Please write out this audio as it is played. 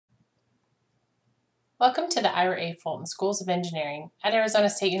Welcome to the Ira A. Fulton Schools of Engineering at Arizona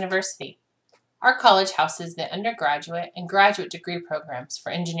State University. Our college houses the undergraduate and graduate degree programs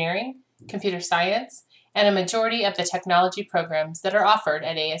for engineering, computer science, and a majority of the technology programs that are offered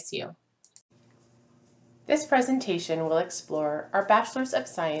at ASU. This presentation will explore our Bachelor's of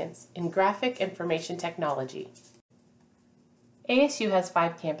Science in Graphic Information Technology. ASU has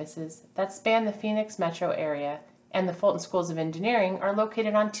 5 campuses that span the Phoenix metro area, and the Fulton Schools of Engineering are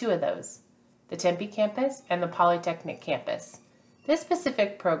located on 2 of those, the Tempe campus and the Polytechnic campus. This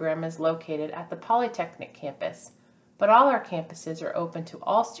specific program is located at the Polytechnic campus, but all our campuses are open to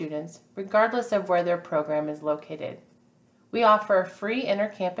all students regardless of where their program is located. We offer a free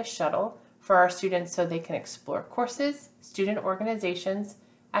inter-campus shuttle for our students so they can explore courses, student organizations,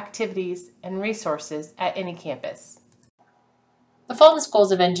 activities, and resources at any campus. The Fulton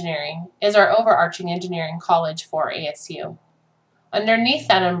Schools of Engineering is our overarching engineering college for ASU. Underneath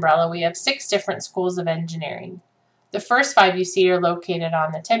that umbrella, we have 6 different schools of engineering. The first 5 you see are located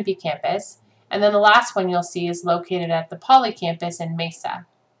on the Tempe campus, and then the last one you'll see is located at the Poly campus in Mesa.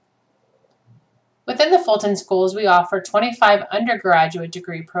 Within the Fulton schools, we offer 25 undergraduate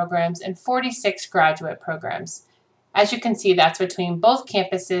degree programs and 46 graduate programs. As you can see, that's between both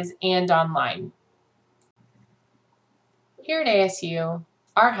campuses and online. Here at ASU,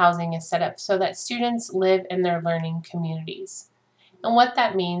 our housing is set up so that students live in their learning communities. And what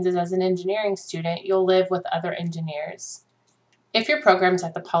that means is, as an engineering student, you'll live with other engineers. If your program's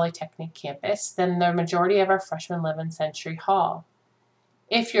at the Polytechnic campus, then the majority of our freshmen live in Century Hall.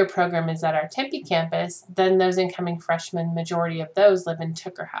 If your program is at our Tempe campus, then those incoming freshmen, majority of those live in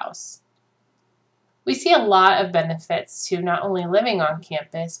Tucker House. We see a lot of benefits to not only living on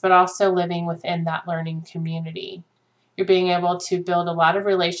campus, but also living within that learning community. You're being able to build a lot of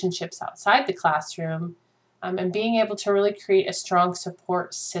relationships outside the classroom, and being able to really create a strong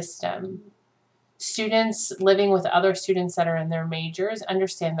support system. Students living with other students that are in their majors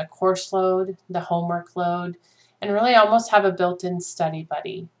understand the course load, the homework load, and really almost have a built-in study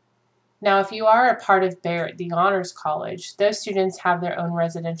buddy. Now, if you are a part of Barrett, the Honors College, those students have their own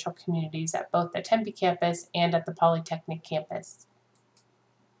residential communities at both the Tempe campus and at the Polytechnic campus.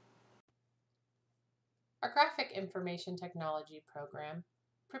 Our Graphic Information Technology program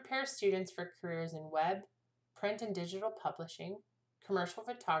prepares students for careers in web, print and digital publishing, commercial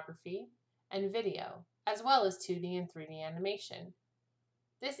photography, and video, as well as 2D and 3D animation.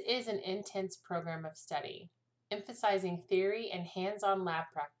 This is an intense program of study, emphasizing theory and hands-on lab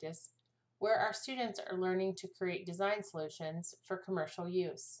practice, where our students are learning to create design solutions for commercial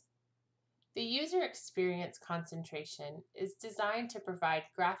use. The user experience concentration is designed to provide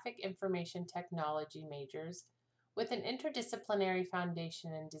graphic information technology majors with an interdisciplinary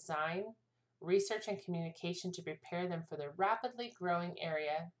foundation in design, research, and communication to prepare them for the rapidly growing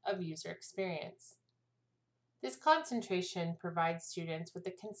area of user experience. This concentration provides students with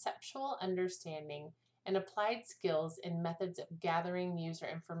a conceptual understanding and applied skills in methods of gathering user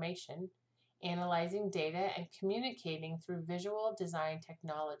information, analyzing data, and communicating through visual design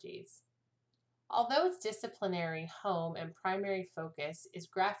technologies. Although its disciplinary home and primary focus is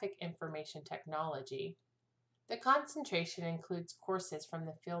graphic information technology, the concentration includes courses from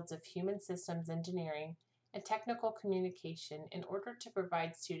the fields of human systems engineering and technical communication in order to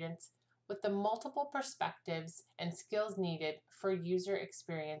provide students with the multiple perspectives and skills needed for user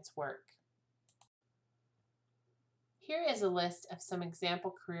experience work. Here is a list of some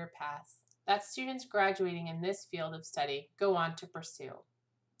example career paths that students graduating in this field of study go on to pursue.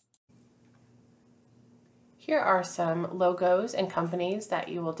 Here are some logos and companies that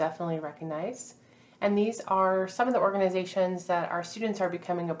you will definitely recognize. And these are some of the organizations that our students are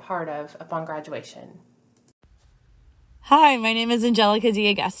becoming a part of upon graduation. Hi, my name is Angelica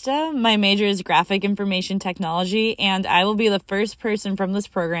D'Agesta. My major is Graphic Information Technology, and I will be the first person from this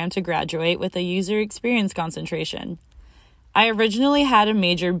program to graduate with a user experience concentration. I originally had a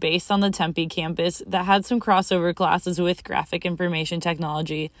major based on the Tempe campus that had some crossover classes with Graphic Information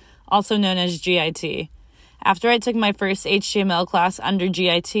Technology, also known as GIT. After I took my first HTML class under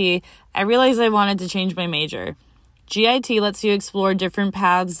GIT, I realized I wanted to change my major. GIT lets you explore different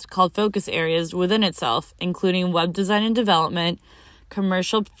paths called focus areas within itself, including web design and development,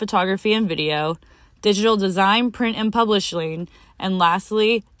 commercial photography and video, digital design, print and publishing, and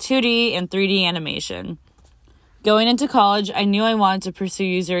lastly, 2D and 3D animation. Going into college, I knew I wanted to pursue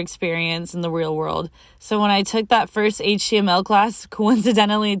user experience in the real world, so when I took that first HTML class,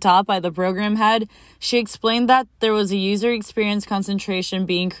 coincidentally taught by the program head, she explained that there was a user experience concentration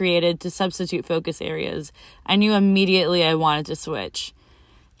being created to substitute focus areas. I knew immediately I wanted to switch.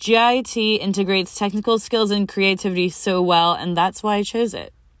 GIT integrates technical skills and creativity so well, and that's why I chose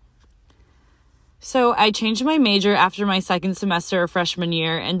it. So I changed my major after my second semester of freshman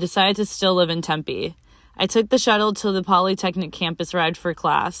year and decided to still live in Tempe. I took the shuttle to the Polytechnic campus ride for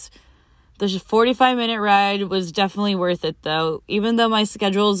class. The 45-minute ride was definitely worth it, though, even though my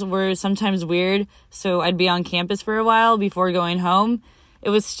schedules were sometimes weird, so I'd be on campus for a while before going home.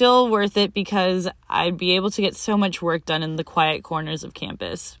 It was still worth it because I'd be able to get so much work done in the quiet corners of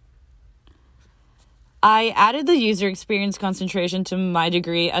campus. I added the user experience concentration to my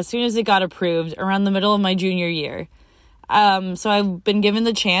degree as soon as it got approved around the middle of my junior year. So I've been given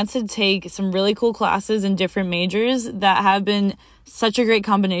the chance to take some really cool classes in different majors that have been such a great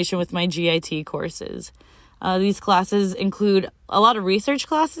combination with my GIT courses. These classes include a lot of research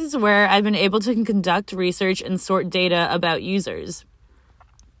classes where I've been able to conduct research and sort data about users.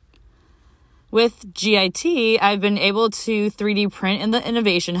 With GIT, I've been able to 3D print in the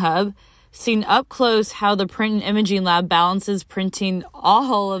Innovation Hub, seen up close how the print and imaging lab balances printing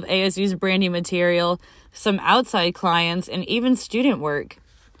all of ASU's branding material, some outside clients, and even student work.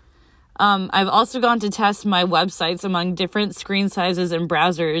 I've also gone to test my websites among different screen sizes and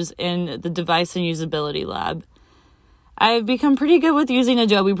browsers in the device and usability lab. I've become pretty good with using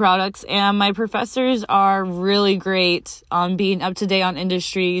Adobe products, and my professors are really great on being up to date on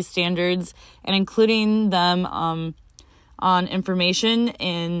industry standards and including them on information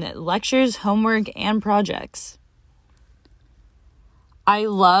in lectures, homework, and projects. I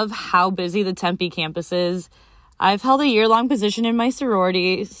love how busy the Tempe campus is. I've held a year-long position in my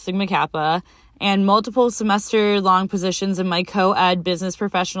sorority, Sigma Kappa, and multiple semester-long positions in my co-ed business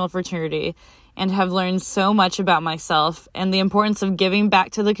professional fraternity, and have learned so much about myself and the importance of giving back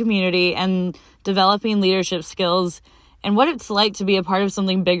to the community and developing leadership skills and what it's like to be a part of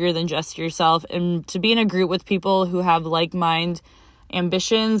something bigger than just yourself and to be in a group with people who have like-minded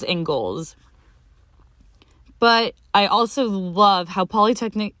ambitions and goals. But I also love how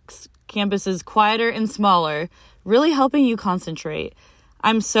Polytechnic's campus is quieter and smaller, really helping you concentrate.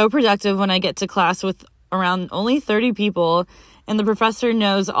 I'm so productive when I get to class with around only 30 people, and the professor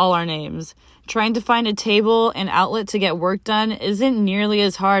knows all our names. Trying to find a table and outlet to get work done isn't nearly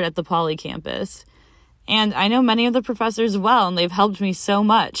as hard at the Poly campus. And I know many of the professors well, and they've helped me so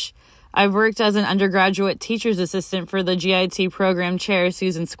much. I've worked as an undergraduate teacher's assistant for the GIT program chair,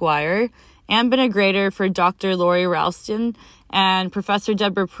 Susan Squire, and been a grader for Dr. Lori Ralston and Professor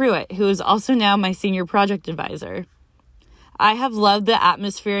Deborah Pruitt, who is also now my senior project advisor. I have loved the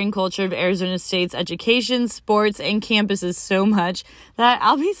atmosphere and culture of Arizona State's education, sports, and campuses so much that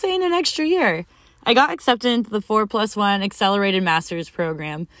I'll be staying an extra year. I got accepted into the 4+1 Accelerated Master's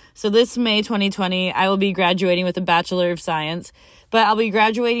program, so this May 2020, I will be graduating with a Bachelor of Science, but I'll be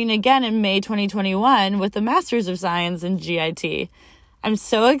graduating again in May 2021 with a Master's of Science in GIT. I'm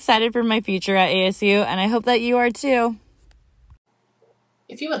so excited for my future at ASU, and I hope that you are too.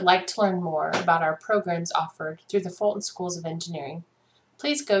 If you would like to learn more about our programs offered through the Fulton Schools of Engineering,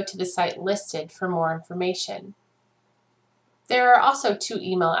 please go to the site listed for more information. There are also 2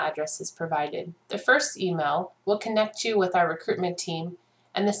 email addresses provided. The first email will connect you with our recruitment team,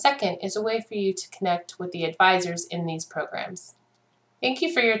 and the second is a way for you to connect with the advisors in these programs. Thank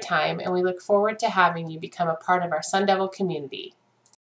you for your time, and we look forward to having you become a part of our Sun Devil community.